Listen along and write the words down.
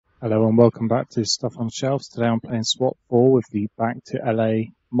Hello and welcome back to Stuff on Shelves. Today I'm playing SWAT 4 with the Back to LA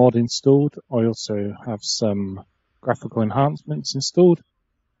mod installed. I also have some graphical enhancements installed.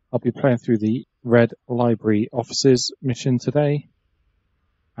 I'll be playing through the Red Library Offices mission today.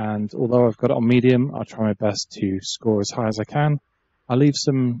 And although I've got it on medium, I'll try my best to score as high as I can. I'll leave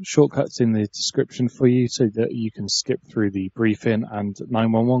some shortcuts in the description for you so that you can skip through the briefing and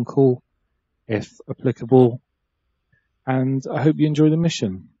 911 call if applicable. And I hope you enjoy the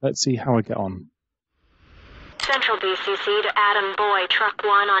mission. Let's see how I get on. Central BCC to Adam Boy, Truck 1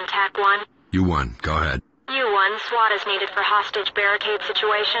 on TAC 1. U1, go ahead. U1, SWAT is needed for hostage barricade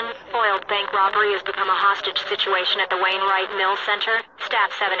situation. Foiled bank robbery has become a hostage situation at the Wainwright Mill Center. Staff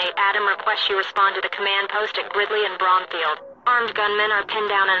 7-8 Adam requests you respond to the command post at Gridley and Bromfield. Armed gunmen are pinned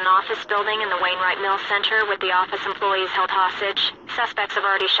down in an office building in the Wainwright Mill Center with the office employees held hostage. Suspects have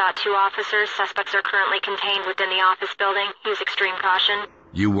already shot 2 officers. Suspects are currently contained within the office building. Use extreme caution.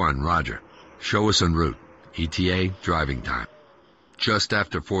 U1, roger. Show us en route. ETA, driving time. Just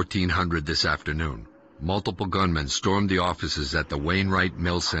after 1400 this afternoon, multiple gunmen stormed the offices at the Wainwright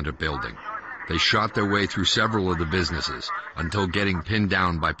Mill Center building. They shot their way through several of the businesses until getting pinned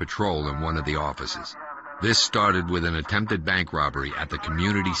down by patrol in one of the offices. This started with an attempted bank robbery at the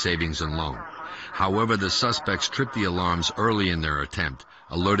Community Savings and Loan. However, the suspects tripped the alarms early in their attempt,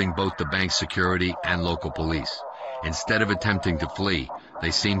 alerting both the bank security and local police. Instead of attempting to flee,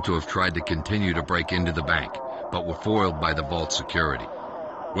 they seemed to have tried to continue to break into the bank, but were foiled by the vault security.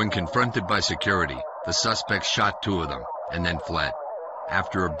 When confronted by security, the suspects shot 2 of them and then fled.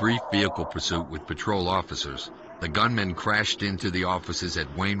 After a brief vehicle pursuit with patrol officers, the gunmen crashed into the offices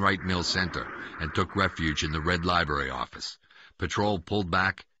at Wainwright Mill Center and took refuge in the Red Library office. Patrol pulled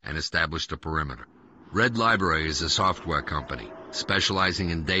back and established a perimeter. Red Library is a software company specializing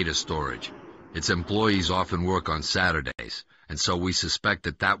in data storage. Its employees often work on Saturdays, and so we suspect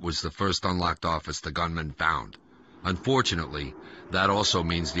that that was the first unlocked office the gunmen found. Unfortunately, that also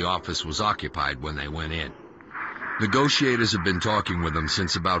means the office was occupied when they went in. Negotiators have been talking with them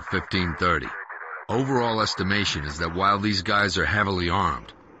since about 1530. Overall estimation is that while these guys are heavily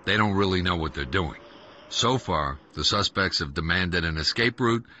armed, they don't really know what they're doing. So far, the suspects have demanded an escape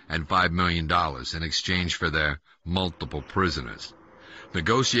route and $5 million in exchange for their multiple prisoners.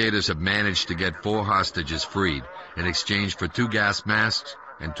 Negotiators have managed to get 4 hostages freed in exchange for 2 gas masks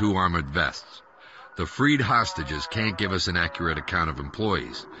and 2 armored vests. The freed hostages can't give us an accurate account of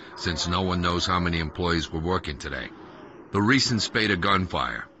employees, since no one knows how many employees were working today. The recent spate of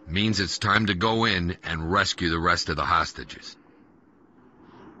gunfire means it's time to go in and rescue the rest of the hostages.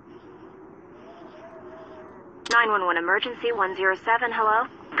 911 emergency 107, hello?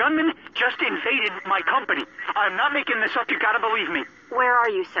 Gunmen just invaded my company. I'm not making this up, you gotta believe me. Where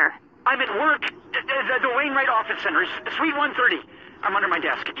are you, sir? I'm at work. The Wainwright Office Center, Suite 130. I'm under my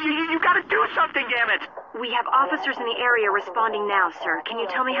desk. You gotta do something, damn it! We have officers in the area responding now, sir. Can you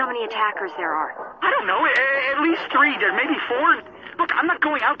tell me how many attackers there are? I don't know, at least 3. There may be 4. Look, I'm not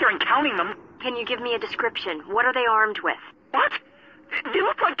going out there and counting them. Can you give me a description? What are they armed with? What? They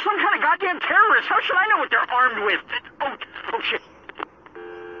look like some kind of goddamn terrorists. How should I know what they're armed with? Oh shit.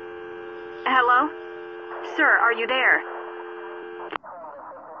 Hello? Sir, are you there?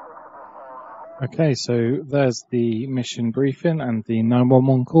 Okay, so there's the mission briefing and the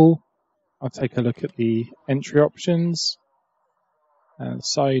 911 call. I'll take a look at the entry options.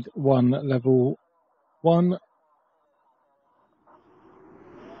 Side 1, level 1.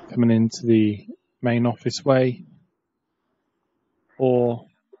 Coming into the main office way. Or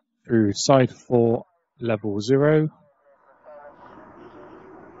through side 4, level 0.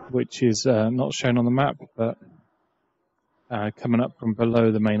 Which is not shown on the map, but coming up from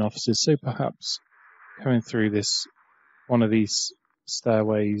below the main offices, so perhaps coming through this one of these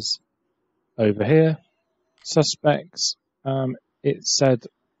stairways over here. Suspects, it said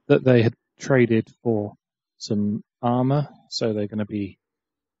that they had traded for some armor, so they're going to be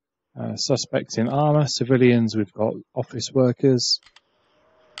suspects in armor. Civilians, we've got office workers.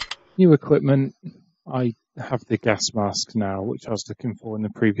 New equipment, I have the gas mask now, which I was looking for in the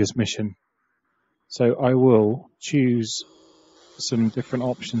previous mission. So I will choose some different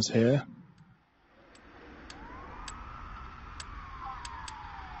options here.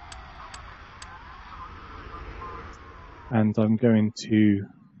 And I'm going to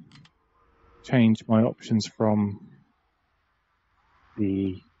change my options from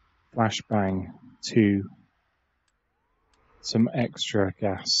the flashbang to some extra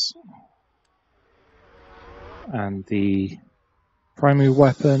gas. And the primary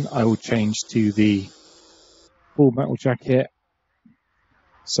weapon I will change to the full metal jacket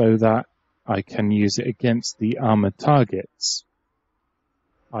so that I can use it against the armored targets.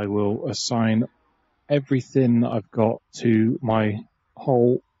 I will assign everything I've got to my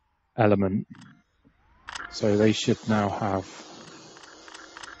whole element. So they should now have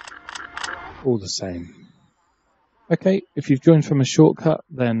all the same. Okay, if you've joined from a shortcut,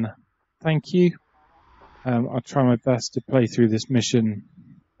 then thank you. I'll try my best to play through this mission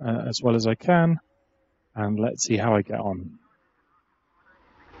as well as I can, and let's see how I get on.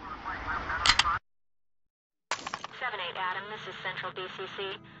 7-8 Adam, this is Central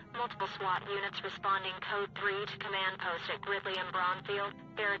BCC. Multiple SWAT units responding code 3 to command post at Gridley and Braunfield.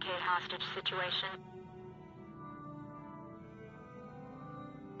 Barricade hostage situation.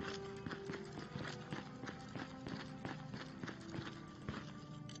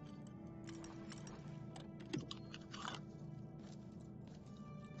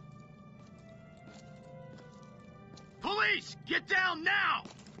 Police! Get down now!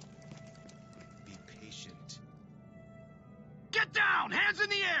 Be patient. Get down! Hands in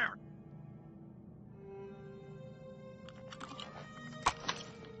the air!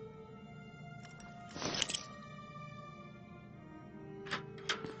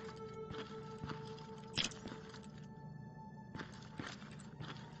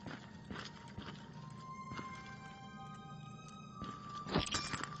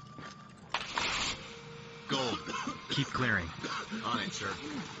 Gold. Keep clearing. On it, sir.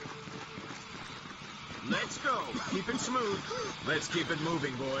 Let's go. Keep it smooth. Let's keep it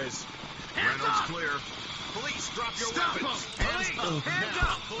moving, boys. Reynolds clear. Police, drop your Stop weapons. them! Police! Hands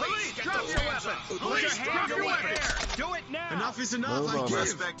up! Police, get drop those your hands weapons! up. Police, drop your weapons. weapons! Do it now! Enough is enough. I give.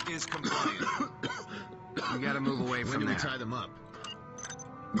 Suspect is compliant. You gotta move away When from do we there. tie them up?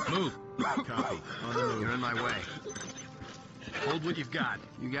 Move. Copy. On the move. You're in my way. Hold what you've got.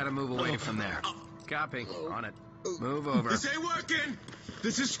 You gotta move away from there. Copy. On it. Move over. This ain't working.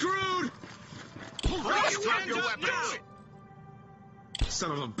 This is screwed. Police, Drop your hands up weapons.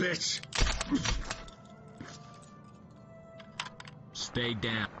 Son of a bitch. Stay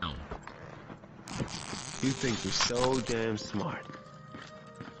down. You think you're so damn smart.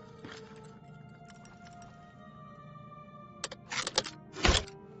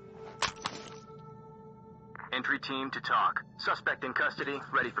 Entry team to talk. Suspect in custody,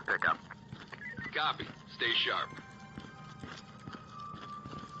 ready for pickup. Copy. Stay sharp.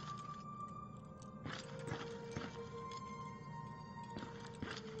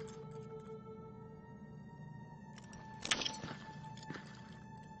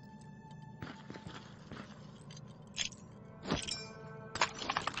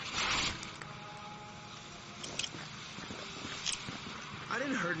 I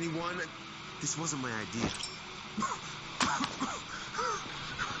didn't hurt anyone. This wasn't my idea.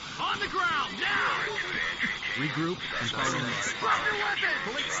 On the ground, now! Regroup and follow me. Drop your weapons!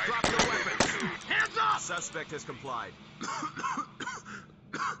 Police, drop your weapons. Hands up! Suspect has complied.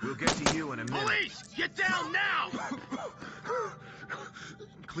 We'll get to you in a minute. Police, get down now!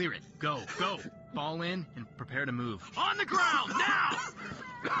 Clear it. Go. Go. Fall in and prepare to move. On the ground, now!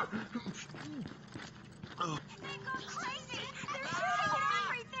 They go crazy! They're shooting at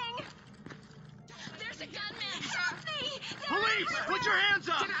everything! There's a gunman! Help me! Police, put your hands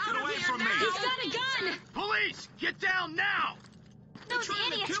up! Get away from me! He's got a gun! Police, get down now! Those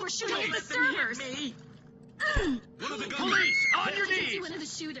idiots were shooting at the servers! Police, on your I can see knees! one of the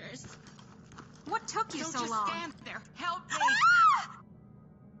shooters. What took you so long? Stand there. Help me!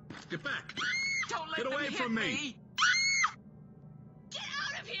 Get back. Don't let Get them away hit from me. Get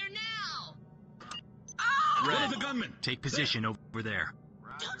out of here now! Where are the gunmen? Take position over there.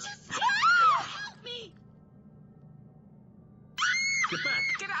 Don't just stand there! Help me! Get back.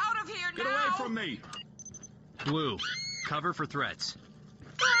 Get out of here Get away from me. Blue. Cover for threats.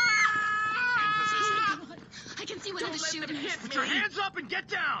 I can see one of the shooters. Put your hands up and get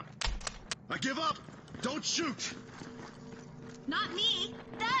down! I give up. Don't shoot. Not me.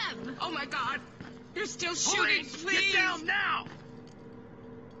 Them. Oh my god! They're still shooting, Police, please! get down now!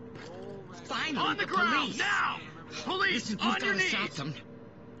 Finally, On the ground, police! now! Police, Listen, on you've your gotta knees! stop them.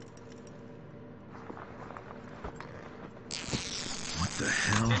 What the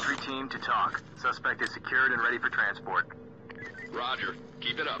hell? Entry team to talk. Suspect is secured and ready for transport. Roger.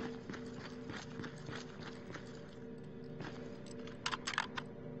 Keep it up.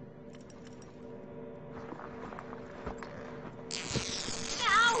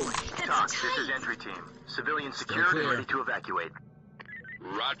 Ow! Talk, That's this is tight. entry team. Civilian secured and clear. ready to evacuate.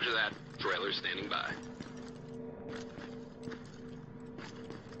 Roger that. Trailer standing by.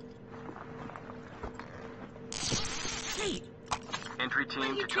 Hey, Entry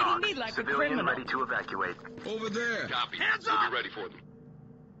team you to treating talk. me like a Civilian criminal? ready to evacuate. Over there. Copy. Hands We'll up! be ready for them.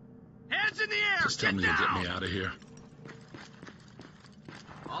 Hands in the air! Just tell get me to down! get me out of here.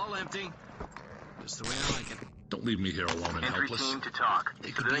 All empty. Just the way I like it. Don't leave me here alone and Entry helpless. team to talk.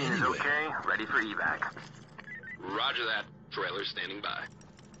 They could be Civilian is anywhere. okay, ready for evac. Roger that. Trailer standing by.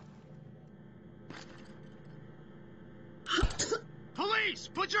 Police!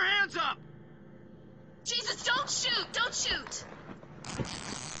 Put your hands up! Jesus, don't shoot! Don't shoot!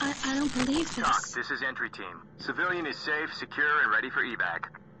 I don't believe Talk, this. this is entry team. Civilian is safe, secure, and ready for evac.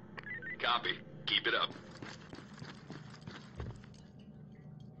 Copy. Keep it up.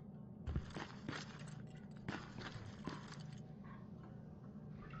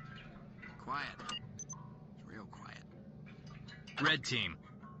 Quiet. Real quiet. Red team,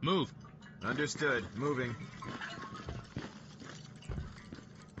 move. Understood. Moving.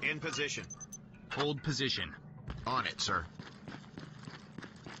 In position. Hold position. On it, sir.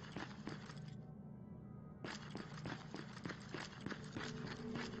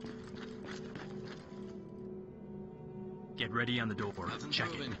 Get ready on the door. Nothing's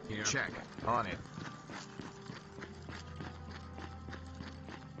Check moving it. here. Check. On it.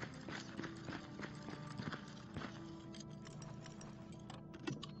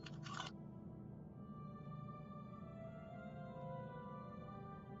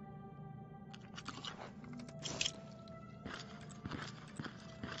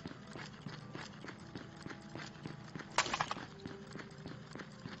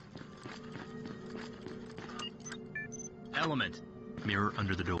 Element. Mirror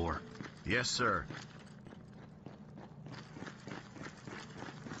under the door. Yes, sir.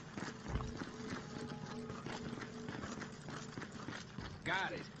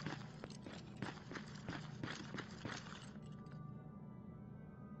 Got it.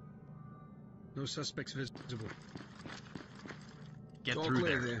 No suspects visible. Get All through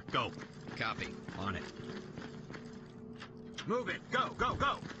clear there. there. Go. Copy. On it. Move it. Go, go,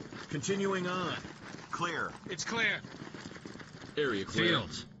 go. Continuing on. Clear. It's clear. Area clear.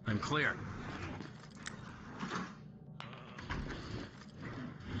 Fields. I'm clear.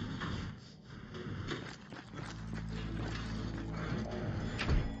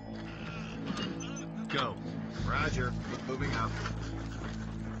 Go. Roger. Moving up.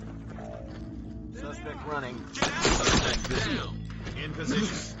 Suspect running. Suspect visible. In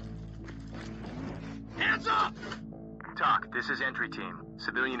position. Hands up! Talk, this is entry team.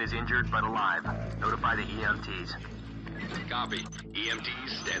 Civilian is injured but alive. Notify the EMTs. Copy.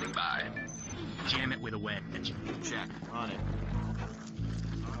 EMTs standing by. Jam it with a wedge. Check. On it.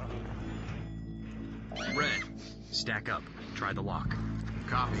 Red. Stack up. Try the lock.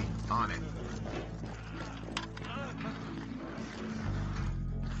 Copy. On it.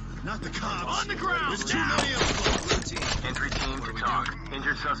 Not the cops. On the ground! There's too many of them. Entry team to talk.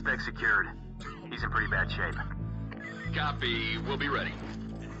 Injured suspect secured. He's in pretty bad shape. Copy. We'll be ready.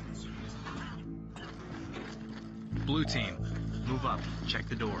 Blue team. Move up. Check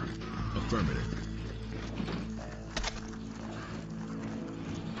the door. Affirmative.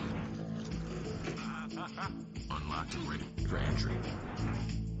 Unlocked and ready for entry.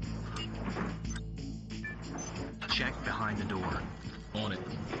 Check behind the door. On it.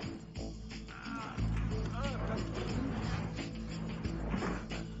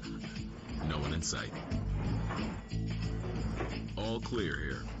 No one in sight. All clear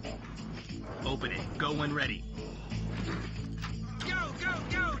here. Open it. Go when ready. Go, go,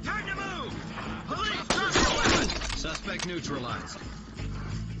 go! Time to move! Police, drop your weapons! Suspect neutralized.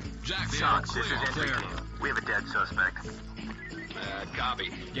 Jackson, Talk, this is clear. entry Clear. team. We have a dead suspect. Copy.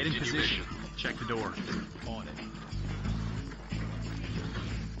 Get in Did you position. mission? Check the door. On it.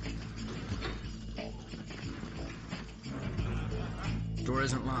 Door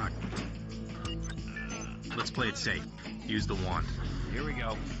isn't locked. Let's play it safe. Use the wand. Here we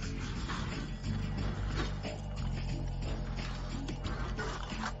go.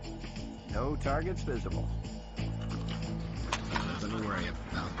 No targets visible. Nothing to worry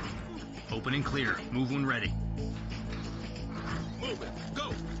about. Open and clear. Move when ready. Move it.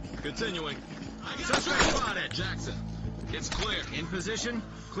 Go. Continuing. Suspect spotted. Jackson. It's clear. In position.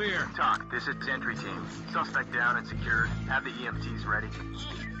 Clear. Talk, this is entry team. Suspect down and secured. Have the EMTs ready.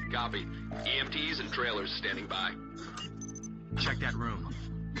 Copy. EMTs and trailers standing by. Check that room.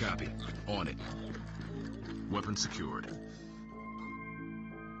 Copy. On it. Weapon secured.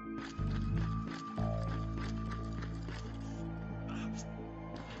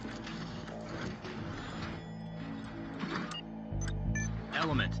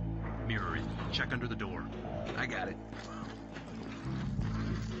 Element. Mirror it. Check under the door. I got it.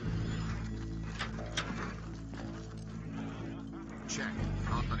 Check.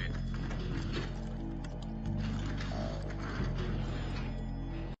 On it.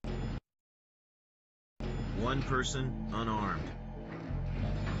 One person unarmed.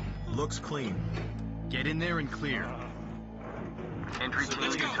 Looks clean. Get in there and clear. Entry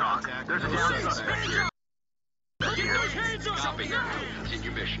team to talk. There's a down suspect here. Copy.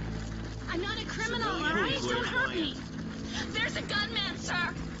 Continue mission. I'm not a criminal, all right? Don't hurt me. There's a gunman,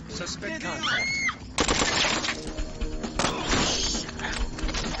 sir. Suspect contact.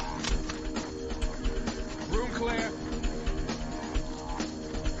 Room clear.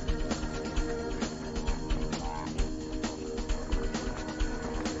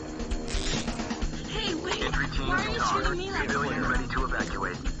 Hey, wait. Entry team Why are to you talk. shooting me like Civilian ready to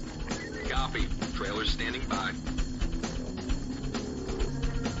evacuate. Copy. Trailer standing by.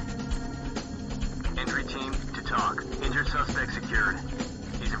 Entry team to talk. Injured suspect secured.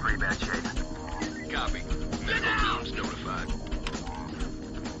 He's in pretty bad shape. Copy. Medical teams notified.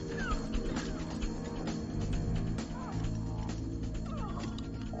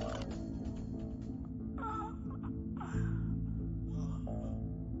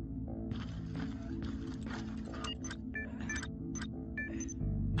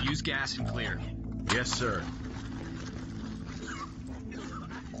 Use gas and clear. Yes, sir.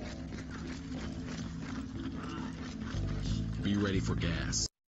 Be ready for gas.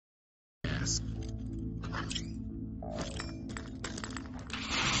 Gas.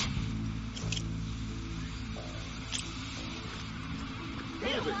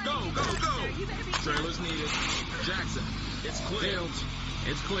 Move it. Go, go, go. Trailers needed. Jackson, it's clear.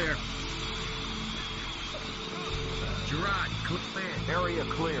 It's clear. Gerard, clear. Area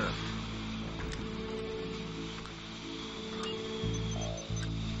clear.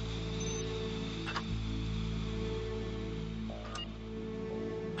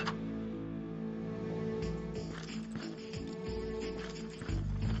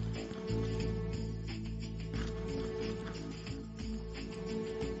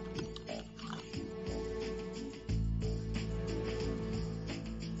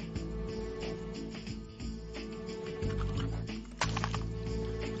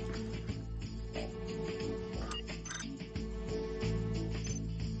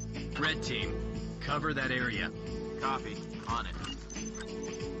 Red team, cover that area. Copy. On it.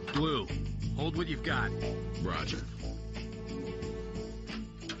 Blue, hold what you've got. Roger.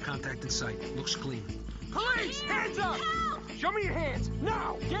 Contact in sight. Looks clean. Police! Hands up! Help! Show me your hands!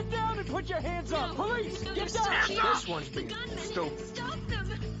 Now! Get down and put your hands up! Police! No, Get they're down! so cute. This one's being Gunman! stupid. Stop them!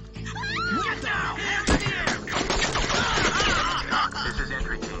 Get down! Hands in the air! This is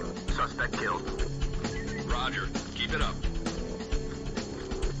entry team. Suspect killed. Roger. Keep it up.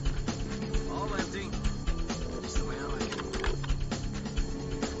 All empty. Just the way I like it.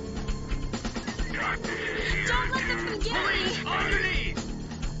 Don't let them get me! Underneath!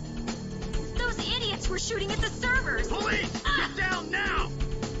 Those idiots were shooting at the servers! Police! Get down now!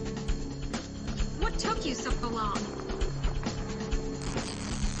 What took you so long?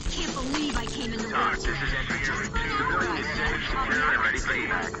 Can't believe I came in the Talk. work This today. is entry team. Civilian is safe, secure, and ready for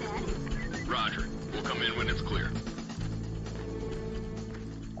evac. Roger. We'll come in when it's clear.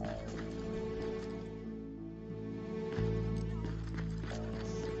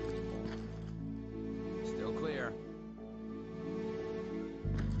 Still clear.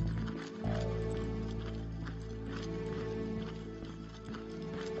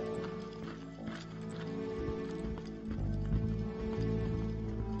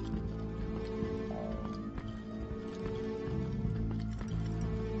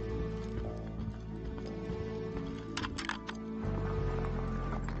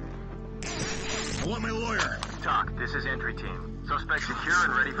 I want my lawyer. Talk. This is entry team. Suspect secure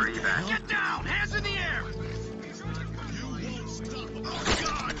and ready for evac. Get down! Hands in the air!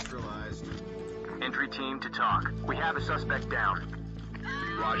 Neutralized. Entry team to talk. We have a suspect down.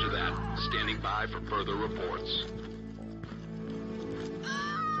 Roger that. Standing by for further reports.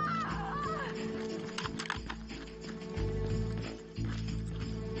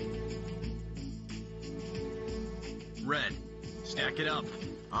 Red, stack it up.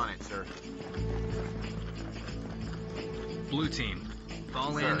 On it, sir. Blue team,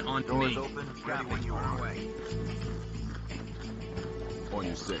 fall Sir, in on doors me. open. Ready when you are. Away. On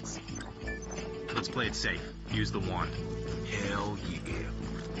your six. Let's play it safe. Use the wand. Hell yeah.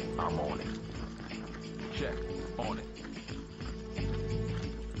 I'm on it. Check. On it.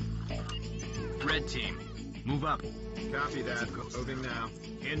 Red team, move up. Copy that. Moving now.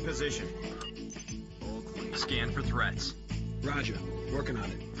 In position. All clean. Scan for threats. Roger. Working on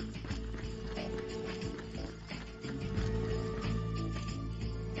it.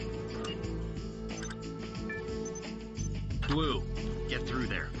 Blue, get through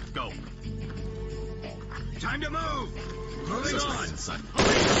there. Go. Time to move! Moving on!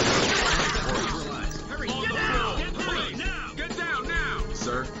 Hurry, Get down! Get down now! Get down now!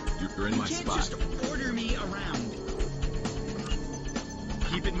 Sir, You're in my spot. Just order me around.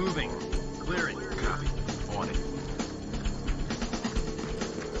 Keep it moving. Clear it. Copy. On it.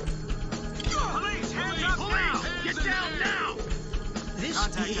 Police, hands up now! Get down now!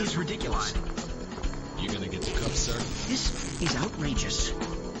 This is ridiculous. You gonna get the cuffs, sir? This is outrageous.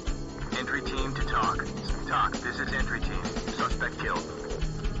 Entry team to talk. Talk, this is entry team. Suspect killed.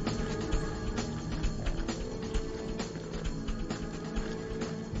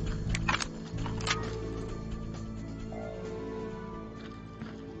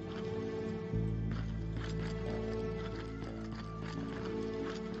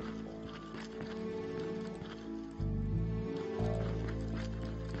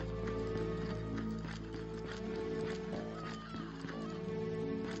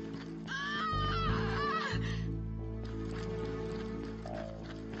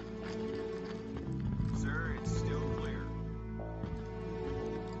 Sir, it's still clear.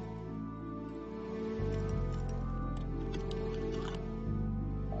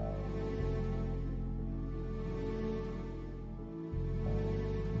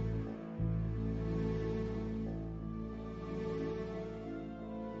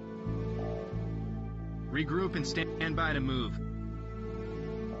 Regroup and stand by to move.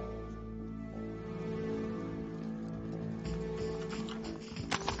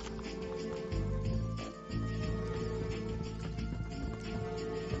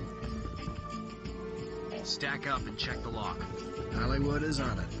 Stack up and check the lock. Hollywood is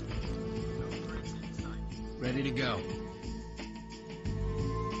on it. Ready to go.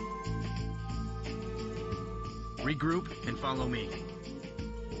 Regroup and follow me.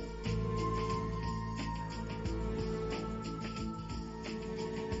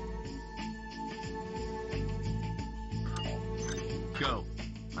 Go.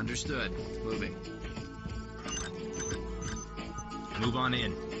 Understood. Moving. Move on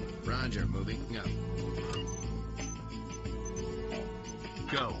in. Roger. Moving up.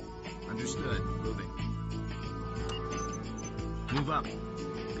 Go. Understood. Moving. Move up.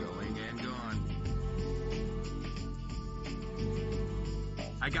 Going and gone.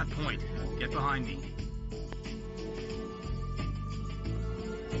 I got point. Get behind me.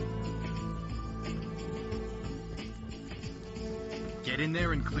 Get in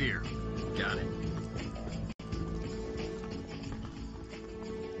there and clear. Got it.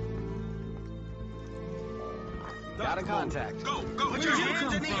 Got a contact. Go! Put your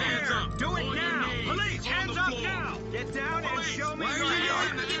hands in the air! Do it now! Police, hands up floor. now! Get down and show me Why your are you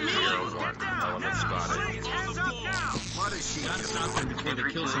hands! yelling? Get down now! Police, hands up now! What is she? Gotta stop them before they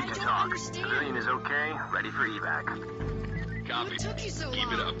Entry kill team someone. to talk. Civilian is okay. Ready for evac. Copy. What took you so Keep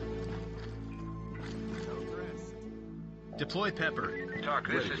long? it up. Deploy Pepper. Talk,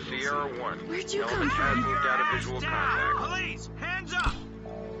 this is Sierra 1. Where'd you Element come has from? moved out of visual contact. Police, hands up!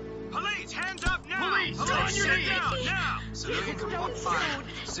 Police, hands up now! Police, Police, on your sit knees! down now! Civilian compliant.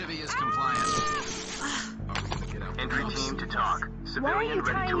 Civvy is compliant. Get out. Entry team to talk. Why are Civilian you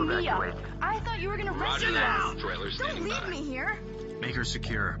ready tying to me up? evacuate. I thought you were gonna Roger rescue that. us. Trailer Don't standing leave by. me here. Make her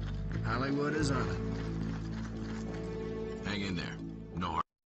secure. Hollywood is on it. Hang in there.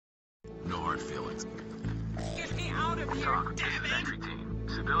 No hard feelings. Get me out of here! Talk, this Damn is it! entry team.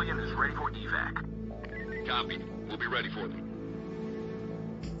 Civilian is ready for evac. Copy. We'll be ready for them.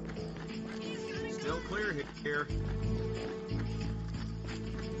 Still clear here.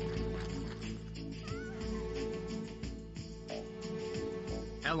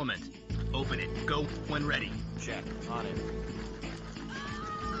 Element. Open it. Go when ready. Check. On it.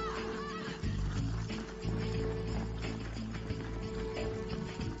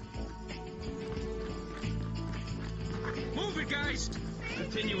 Move it, guys!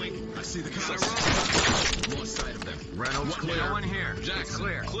 Continuing. I see the Gotta cops. roll. Lost sight of them. Reynolds clear. No one here. Jackson,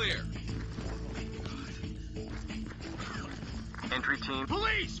 Clear. Clear. Entry team.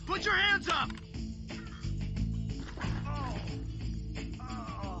 Police, put your hands up!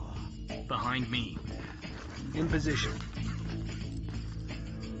 Behind me. In position.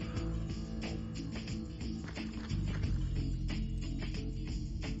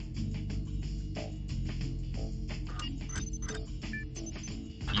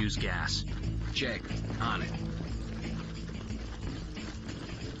 Use gas. Check. On it.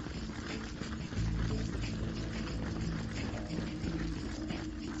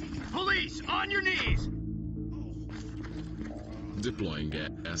 Police, on your knees! Deploying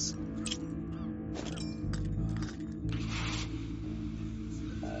gas.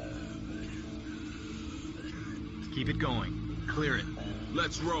 Keep it going. Clear it.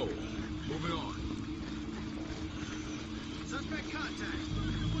 Let's roll. Moving on. Suspect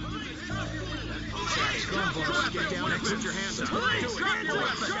contact. Come on, boss. Get down and put your hands up. Police, Drop your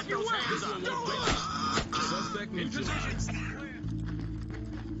weapon. drop your weapon. Suspect neutralized.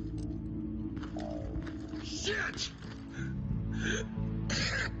 Shit!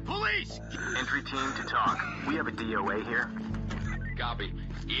 Police! Entry team to talk. We have a DOA here. Copy.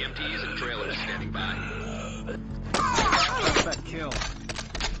 EMTs and trailers standing by. Suspect kill.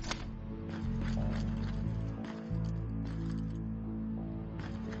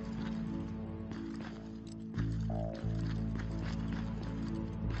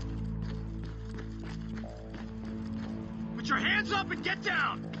 Put your hands up and get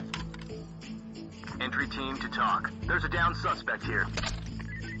down! Entry team to talk. There's a down suspect here.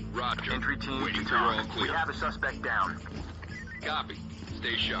 Roger. Entry team Waiting to for all talk. We clear. have a suspect down. Copy.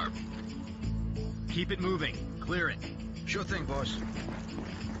 Stay sharp. Keep it moving. Clear it. Sure thing, boss.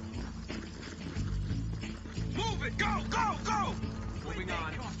 Move it! Go! Go! Go! Moving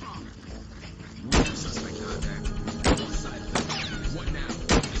on. Suspect contact. What now?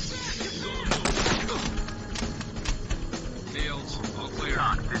 Fields, all clear.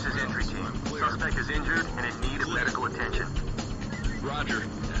 Talk. This is entry team. Suspect is injured and in need of medical attention. Roger.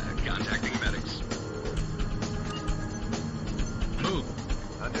 Contacting medics. Move.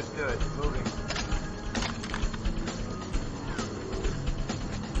 Understood. Moving.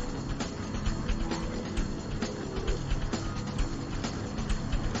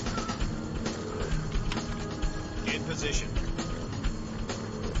 In position.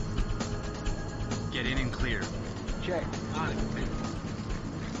 Get in and clear. Check. On it.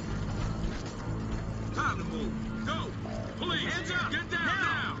 Time to move. Go! Police! Hands up! Get down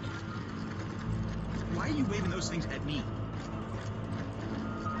now! Why are you waving those things at me?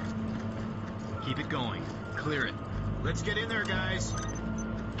 Keep it going. Clear it. Let's get in there, guys.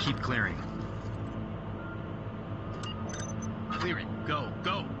 Keep clearing. Clear it. Go.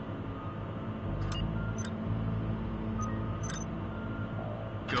 Go.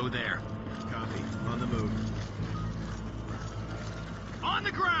 Go there. Copy. On the move. On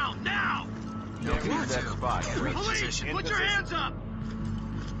the ground, now! Can't leave that spot. Police, put your hands up!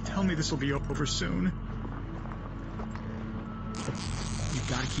 Tell me this will be over soon. You've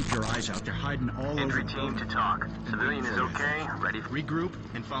got to keep your eyes out. They're hiding all Entry over. team to talk. Civilian is okay. Ready for... Regroup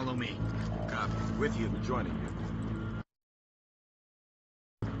and follow me. Copy. With you. Joining you.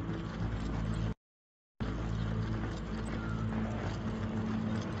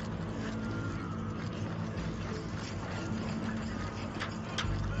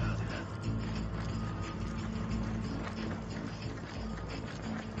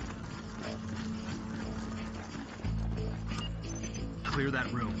 Clear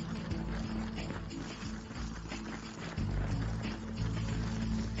that room.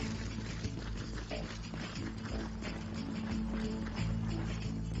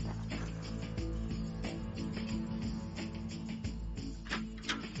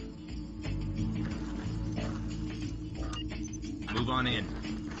 Move on in.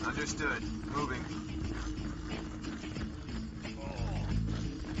 Understood. Moving.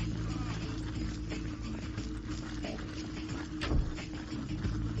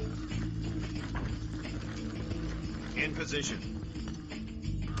 In position.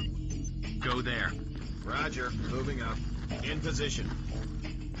 Go there. Roger. Moving up. In position.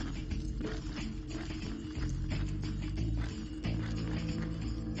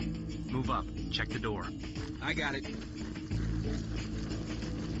 Move up. Check the door. I got it.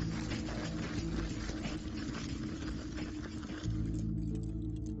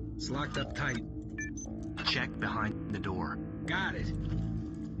 It's locked up tight. Check behind the door. Got it.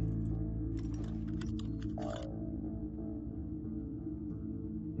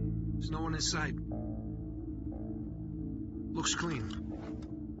 There's no one inside. Looks clean.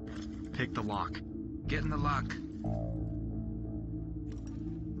 Pick the lock. Get in the lock.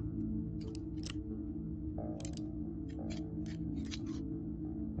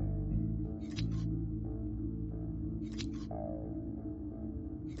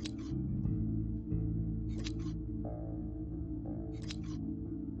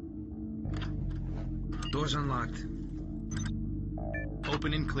 Door's unlocked.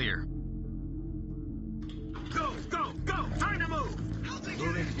 Open and clear. Go! Go! Go! Time to move!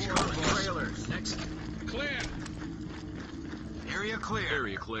 Moving forward. Trailers. Next. Clear! Area clear.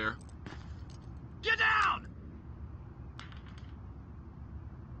 Area clear. Get down!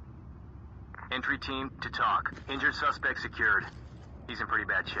 Entry team to talk. Injured suspect secured. He's in pretty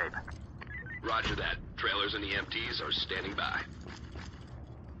bad shape. Roger that. Trailers and EMTs are standing by.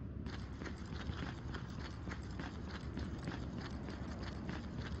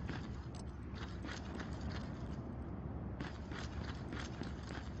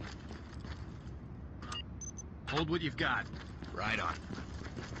 Hold what you've got. Right on.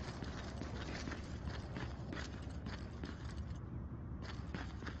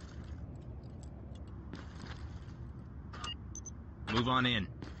 Move on in.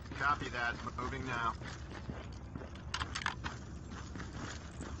 Copy that. Moving now.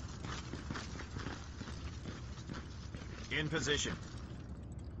 In position.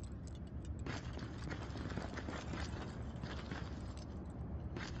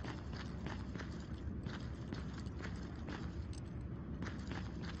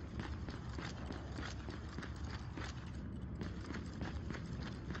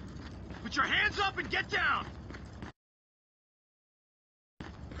 Put your hands up and get down!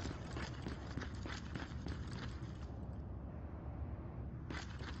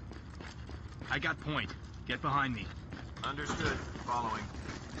 I got point. Get behind me. Understood. Following.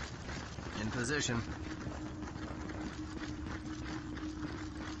 In position.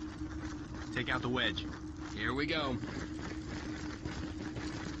 Take out the wedge. Here we go.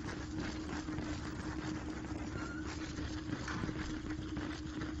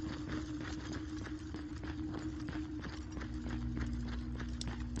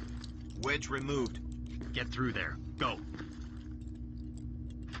 Wedge removed. Get through there. Go.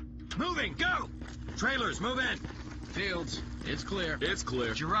 Moving! Go! Trailers, move in! Fields, it's clear. It's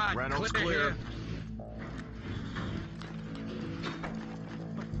clear. Gerard, Reynolds, clear. clear.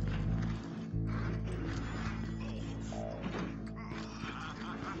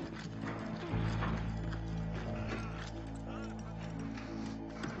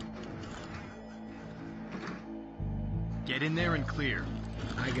 Get in there and clear.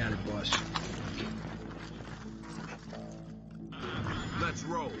 I got it, boss. Let's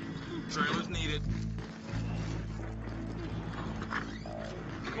roll. Trailers needed.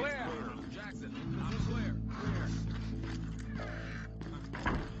 Clear. Jackson, clear.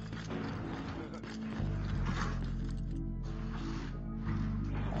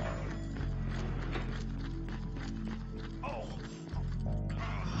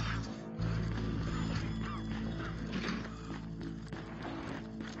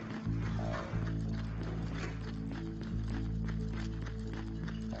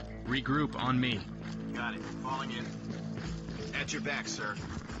 Regroup on me. Got it. Falling in. At your back, sir.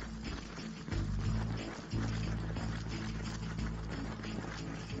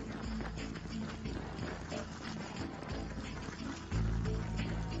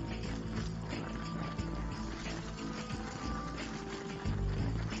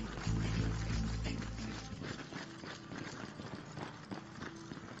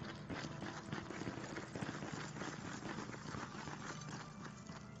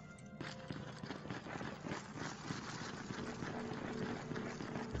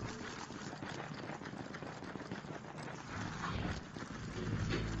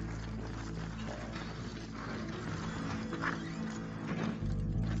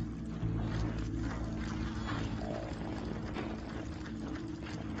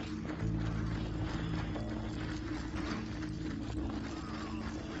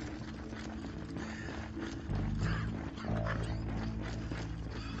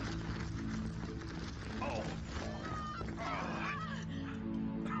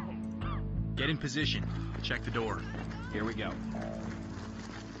 Get in position. Check the door. Here we go.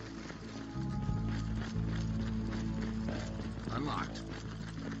 Unlocked.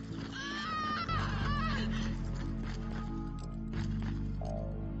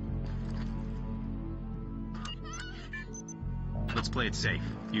 Let's play it safe.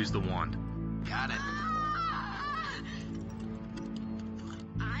 Use the wand. Got it.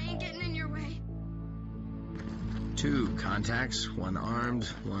 I ain't getting in your way. 2 contacts, 1 armed,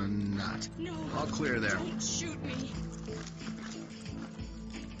 1 not. No. All clear there. Don't shoot me.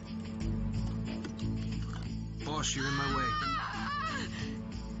 Boss, you're in my way.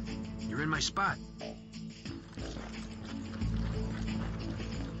 You're in my spot.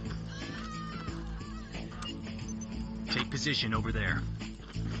 Take position over there.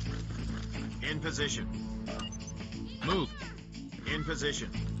 In position. Move. In position.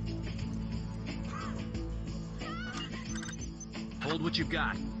 Hold what you've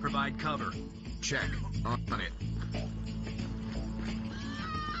got. Provide cover. Check. On it.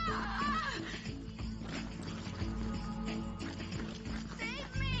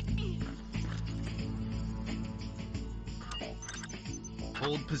 Save me.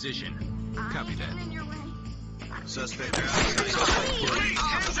 Hold position. Copy I ain't that. getting in your way. Suspect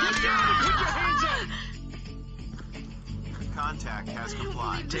Contact has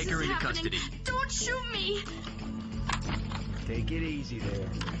complied. Take her into custody. Don't shoot me. Take it easy there.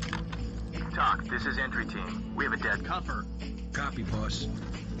 Talk, this is entry team. We have a dead Cuff her. Copy, boss.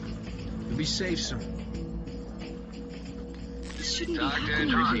 You'll be safe, sir. This shouldn't be happening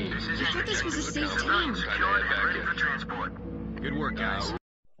here. I thought this was a safe town. Ready for transport. Good work, guys.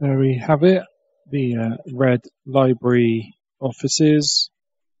 There we have it. The Red Library offices.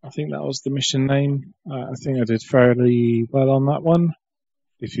 I think that was the mission name. I think I did fairly well on that one.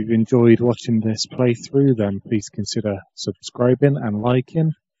 If you've enjoyed watching this playthrough, then please consider subscribing and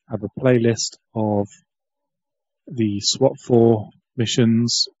liking. I have a playlist of the SWAT 4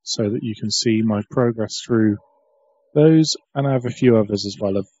 missions so that you can see my progress through those, and I have a few others as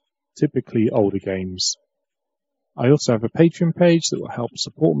well of typically older games. I also have a Patreon page that will help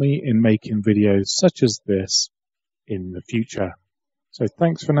support me in making videos such as this in the future. So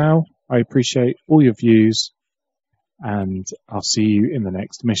thanks for now. I appreciate all your views, and I'll see you in the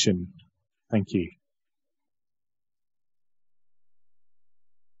next mission. Thank you.